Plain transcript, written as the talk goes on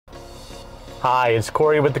Hi, it's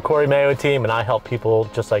Cory with the Cory Mayo team, and I help people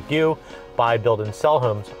just like you buy, build, and sell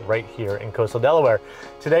homes right here in coastal Delaware.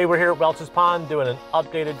 Today we're here at Welches Pond doing an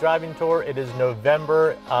updated driving tour. It is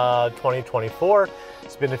November 2024.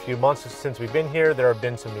 It's been a few months since we've been here. There have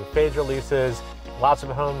been some new phase releases, lots of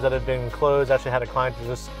homes that have been closed. Actually had a client who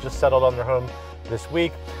just settled on their home this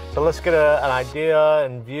week. So let's get an idea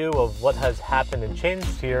and view of what has happened and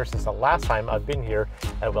changed here since the last time I've been here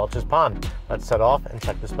at Welches Pond. Let's set off and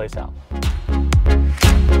check this place out.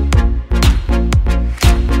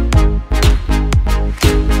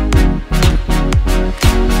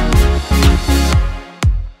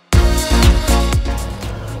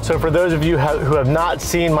 So for those of you who have not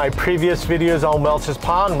seen my previous videos on Welches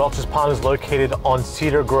Pond is located on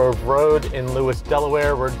Cedar Grove Road in Lewes,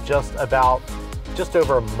 Delaware. We're just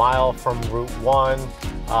over a mile from Route 1.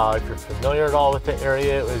 If you're familiar at all with the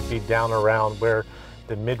area, it would be down around where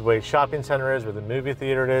the Midway Shopping Center is, where the movie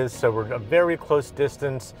theater is. So we're a very close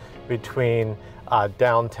distance between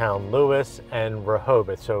downtown Lewes and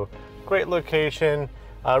Rehoboth. So great location,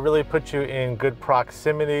 really puts you in good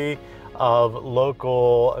proximity of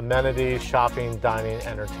local amenities, shopping, dining,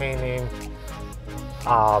 entertaining.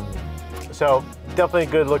 So definitely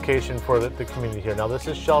a good location for the community here. Now this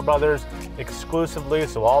is Schell Brothers exclusively,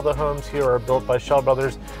 so all the homes here are built by Schell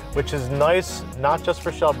Brothers, which is nice, not just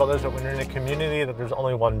for Schell Brothers, but when you're in a community that there's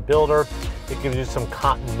only one builder, it gives you some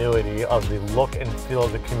continuity of the look and feel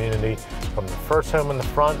of the community from the first home in the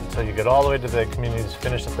front until you get all the way to the community's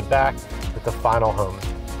finished at the back with the final home.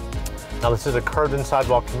 Now this is a curbed and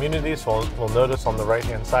sidewalk community, so we'll notice on the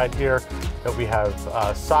right-hand side here that we have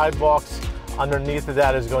sidewalks. Underneath of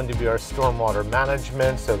that is going to be our stormwater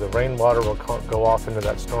management, so the rainwater will go off into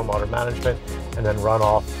that stormwater management and then run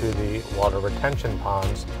off to the water retention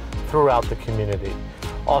ponds throughout the community.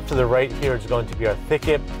 Off to the right here is going to be our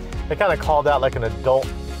thicket. They kind of call that like an adult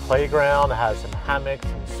playground. It has some hammocks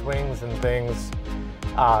and swings and things.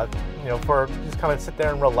 You know, for just kind of sit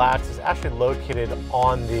there and relax. It's actually located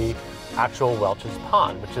on the actual Welches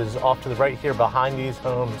Pond, which is off to the right here behind these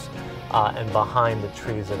homes and behind the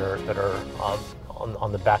trees that are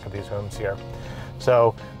on the back of these homes here.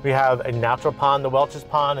 So we have a natural pond, the Welches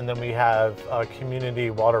Pond, and then we have community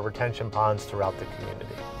water retention ponds throughout the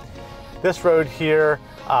community. This road here,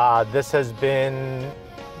 this has been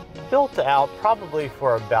built out probably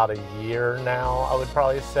for about a year now, I would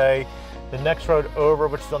probably say. The next road over,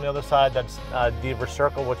 which is on the other side, that's Deaver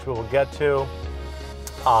Circle, which we will get to.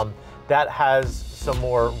 That has some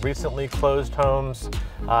more recently closed homes,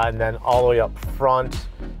 and then all the way up front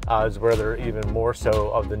is where there are even more so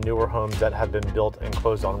of the newer homes that have been built and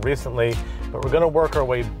closed on recently. But we're going to work our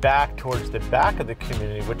way back towards the back of the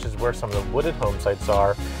community, which is where some of the wooded home sites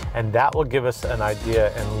are, and that will give us an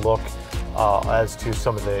idea and look as to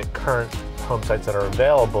some of the current home sites that are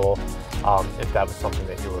available, if that was something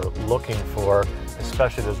that you were looking for,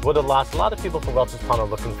 especially those wooded lots. A lot of people for Welches Pond are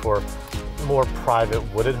looking for more private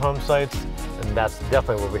wooded home sites, and that's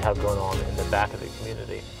definitely what we have going on in the back of the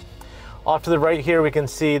community. Off to the right here we can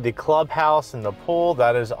see the clubhouse and the pool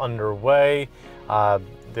that is underway.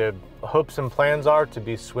 The hopes and plans are to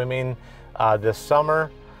be swimming this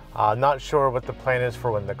summer. Not sure what the plan is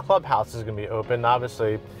for when the clubhouse is going to be open.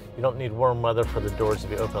 Obviously you don't need warm weather for the doors to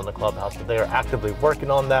be open on the clubhouse, but they are actively working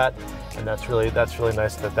on that, and that's really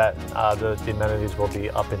nice that the amenities will be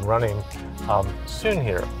up and running soon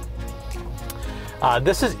here.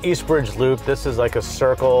 This is East Bridge Loop. This is like a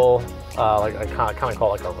circle, like I kind of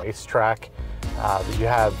call it like a racetrack.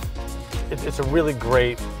 It's a really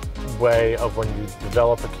great way of when you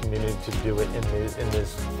develop a community to do it in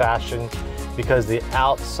this fashion, because the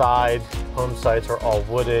outside home sites are all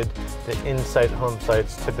wooded. The inside home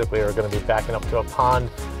sites typically are going to be backing up to a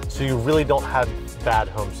pond, so you really don't have bad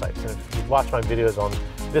home sites. And if you watch my videos on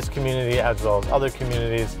this community as well as other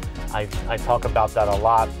communities, I talk about that a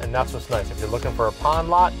lot, and that's what's nice. If you're looking for a pond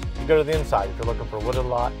lot, you go to the inside. If you're looking for a wooded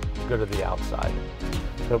lot, you go to the outside.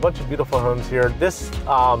 So a bunch of beautiful homes here. This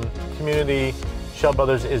community, Schell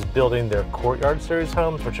Brothers is building their Courtyard Series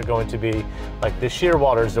homes, which are going to be like the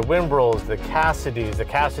Shearwaters, the Whimbrels, the Cassidys. The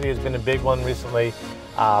Cassidy has been a big one recently.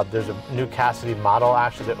 There's a new Cassidy model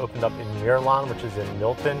actually that opened up in Miralon, which is in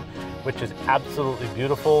Milton, which is absolutely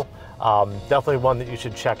beautiful. Definitely one that you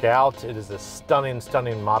should check out. It is a stunning,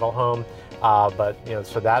 stunning model home. But you know,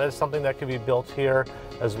 so that is something that could be built here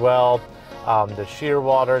as well. The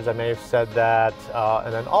Shearwaters, I may have said that,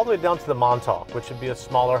 and then all the way down to the Montauk, which would be a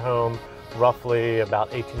smaller home, roughly about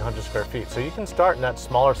 1,800 square feet. So you can start in that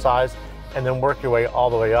smaller size and then work your way all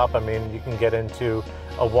the way up. I mean, you can get into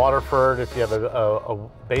a Waterford if you have a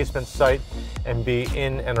basement site and be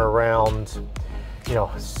in and around,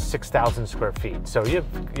 6,000 square feet. So you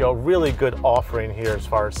have a really good offering here as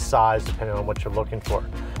far as size, depending on what you're looking for.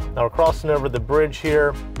 Now we're crossing over the bridge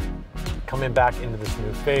here, coming back into this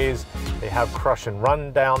new phase. They have crush and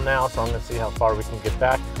run down now, so I'm gonna see how far we can get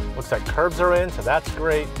back. Looks like curbs are in, so that's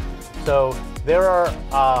great. So there are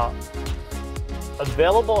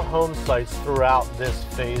available home sites throughout this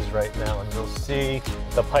phase right now, and you'll see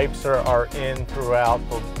the pipes are in throughout.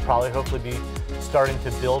 They'll probably hopefully be starting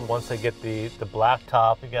to build once they get the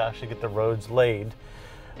blacktop. We can actually get the roads laid.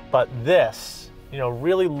 But this,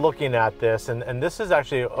 really looking at this, and this is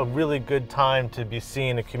actually a really good time to be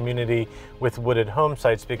seeing a community with wooded home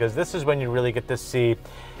sites, because this is when you really get to see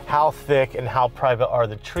how thick and how private are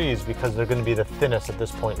the trees, because they're going to be the thinnest at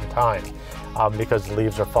this point in time, because the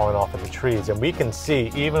leaves are falling off of the trees. And we can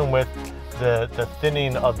see, even with the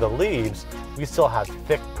thinning of the leaves, we still have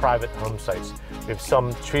thick private home sites. We have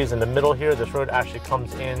some trees in the middle here. This road actually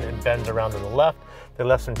comes in and bends around to the left. They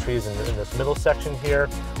left some trees in this middle section here.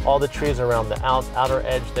 All the trees around the outer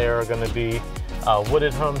edge there are going to be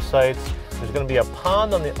wooded home sites. There's going to be a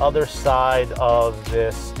pond on the other side of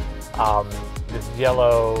this this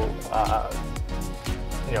yellow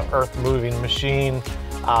earth moving machine.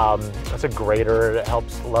 That's a grader. It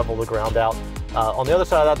helps level the ground out. On the other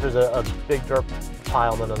side of that, there's a big dirt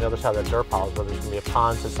pile, and then on the other side of that dirt pile, there's going to be a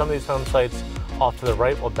pond. So some of these home sites off to the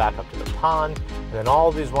right will back up to the pond, and then all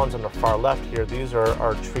of these ones on the far left here, these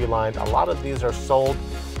are tree lined. A lot of these are sold,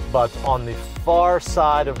 but on the far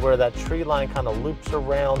side of where that tree line kind of loops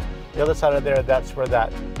around, the other side of there, that's where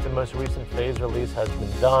the most recent phase release has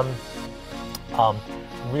been done.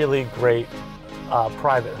 Really great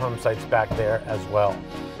private home sites back there as well.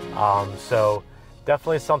 So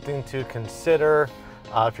definitely something to consider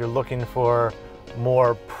if you're looking for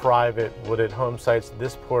more private wooded home sites.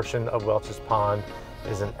 This portion of Welches Pond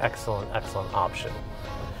is an excellent option.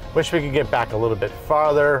 Wish we could get back a little bit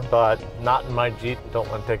farther, but not in my Jeep. Don't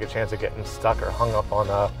want to take a chance of getting stuck or hung up on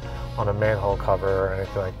a manhole cover or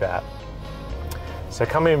anything like that. So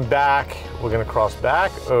coming back, we're going to cross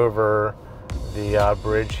back over the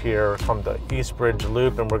bridge here, come to East Bridge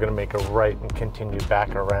Loop, and we're going to make a right and continue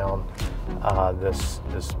back around this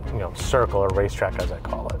circle or racetrack, as I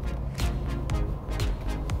call it.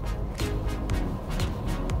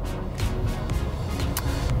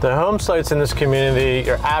 The home sites in this community,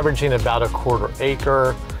 you're averaging about a 1/4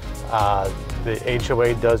 acre. The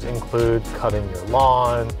HOA does include cutting your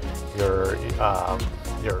lawn,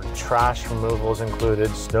 your trash removal is included,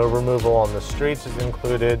 snow removal on the streets is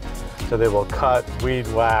included. So they will cut, weed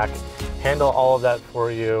whack, handle all of that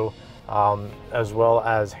for you, as well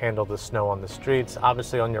as handle the snow on the streets.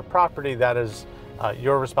 Obviously on your property, that is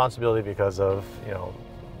your responsibility because of,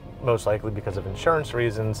 most likely because of insurance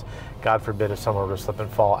reasons. God forbid if someone were to slip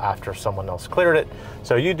and fall after someone else cleared it.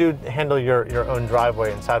 So you do handle your own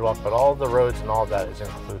driveway and sidewalk, but all the roads and all of that is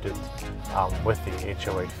included with the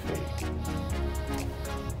HOA fee.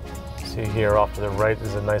 See here off to the right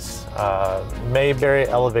is a nice Mayberry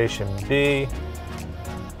Elevation B.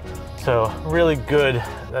 So really good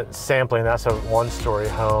sampling. That's a 1-story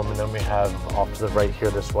home, and then we have off to the right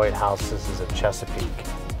here this white house. This is a Chesapeake.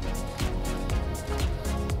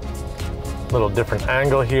 Little different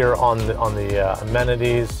angle here on the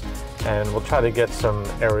amenities, and we'll try to get some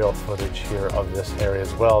aerial footage here of this area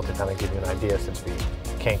as well to kind of give you an idea, since we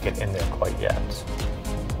can't get in there quite yet.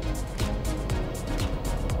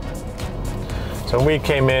 So when we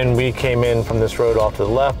came in from this road off to the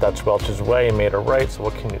left. That's Welch's Way, and made a right, so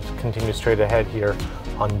we'll continue straight ahead here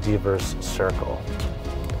on Devers Circle.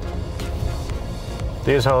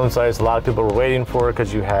 These home sites, a lot of people were waiting for it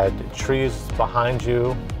because you had trees behind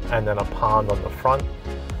you and then a pond on the front,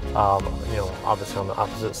 obviously on the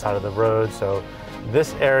opposite side of the road. So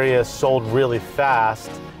this area sold really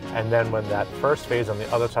fast, and then when that first phase on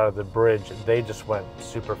the other side of the bridge, they just went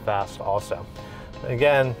super fast also.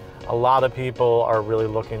 Again, a lot of people are really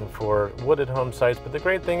looking for wooded home sites, but the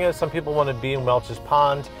great thing is some people want to be in Welches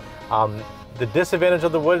Pond. The disadvantage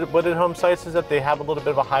of the wooded home sites is that they have a little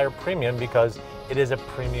bit of a higher premium because it is a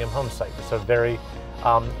premium home site. It's a very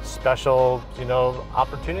special,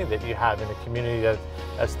 opportunity that you have in a community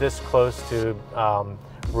that's this close to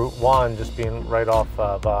Route 1, just being right off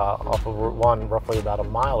of Route 1, roughly about a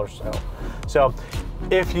mile or so. So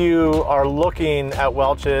if you are looking at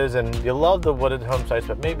Welches and you love the wooded home sites,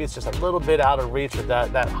 but maybe it's just a little bit out of reach with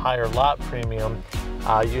that higher lot premium,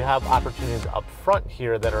 you have opportunities up front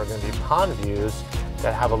here that are going to be pond views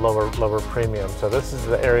that have a lower premium. So this is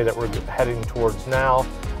the area that we're heading towards now.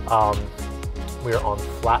 We're on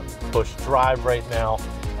Flatbush Drive right now,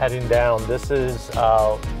 heading down. This is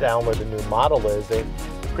down where the new model is. They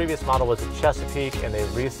previous model was a Chesapeake, and they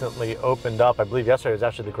recently opened up, I believe yesterday was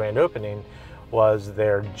actually the grand opening, was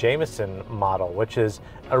their Jameson model, which is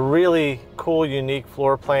a really cool, unique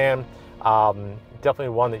floor plan. Definitely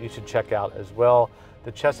one that you should check out as well.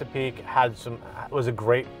 The Chesapeake was a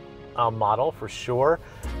great model for sure,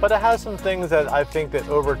 but it has some things that I think that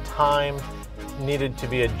over time needed to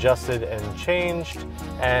be adjusted and changed.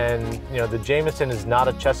 And you know, the Jameson is not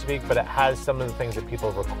a Chesapeake, but it has some of the things that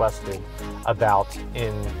people have requested about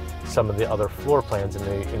in some of the other floor plans in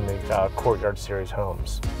the Courtyard Series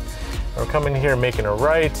homes. We're coming here making a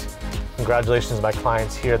right. Congratulations to my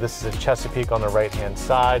clients here. This is a Chesapeake on the right hand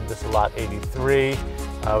side. This is lot 83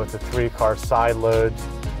 with the 3-car side load.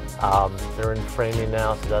 They're in framing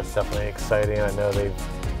now, so that's definitely exciting. I know they've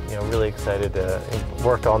really excited to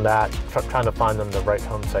work on that, trying to find them the right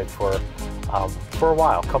home site for a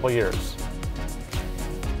while, a couple years.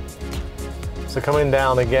 So coming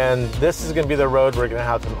down again, this is going to be the road we're going to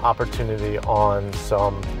have some opportunity on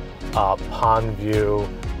some pond view,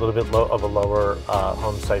 a little bit of a lower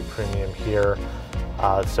home site premium here.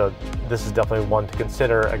 So this is definitely one to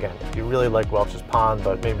consider. Again, if you really like Welches Pond,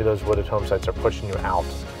 but maybe those wooded home sites are pushing you out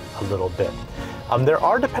a little bit. There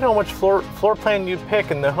are, depending on which floor plan you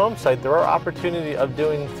pick in the home site, there are opportunity of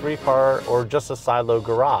doing 3-car or just a silo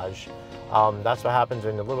garage. That's what happens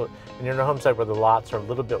when you're in a home site where the lots are a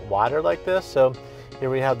little bit wider like this. So here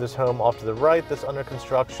we have this home off to the right, this under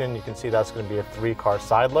construction. You can see that's going to be a 3-car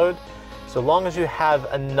side load. So long as you have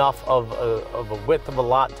enough of a width of a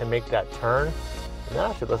lot to make that turn. And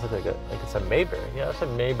that actually looks like it's a Mayberry. Yeah, that's a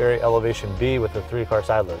Mayberry Elevation B with a 3-car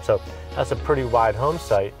side load. So that's a pretty wide home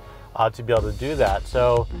site to be able to do that.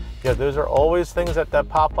 So yeah, those are always things that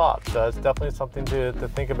pop up. So it's definitely something to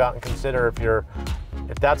think about and consider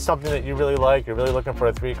if that's something that you really like, you're really looking for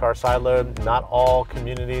a 3-car side load. Not all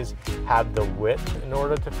communities have the width in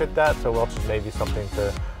order to fit that. So Welches may be something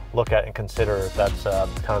to look at and consider if that's kind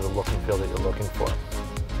of the look and feel that you're looking for.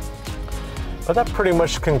 But that pretty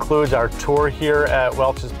much concludes our tour here at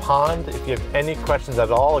Welches Pond. If you have any questions at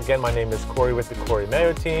all, again, my name is Cory with the Cory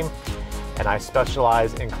Mayo team, and I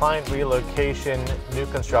specialize in client relocation, new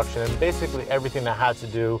construction, and basically everything that has to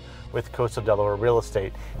do with coastal Delaware real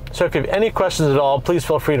estate. So if you have any questions at all, please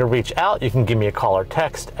feel free to reach out. You can give me a call or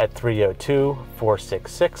text at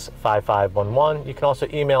 302-466-5511. You can also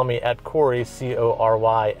email me at Cory,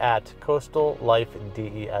 C-O-R-Y, at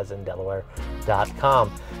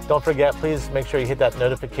coastallifede.com. Don't forget, please make sure you hit that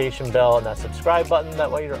notification bell and that subscribe button. That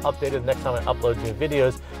way you're updated next time I upload new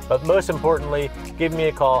videos. But most importantly, give me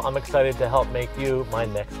a call. I'm excited to help make you my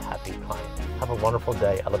next happy client. Have a wonderful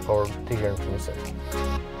day. I look forward to hearing from you soon.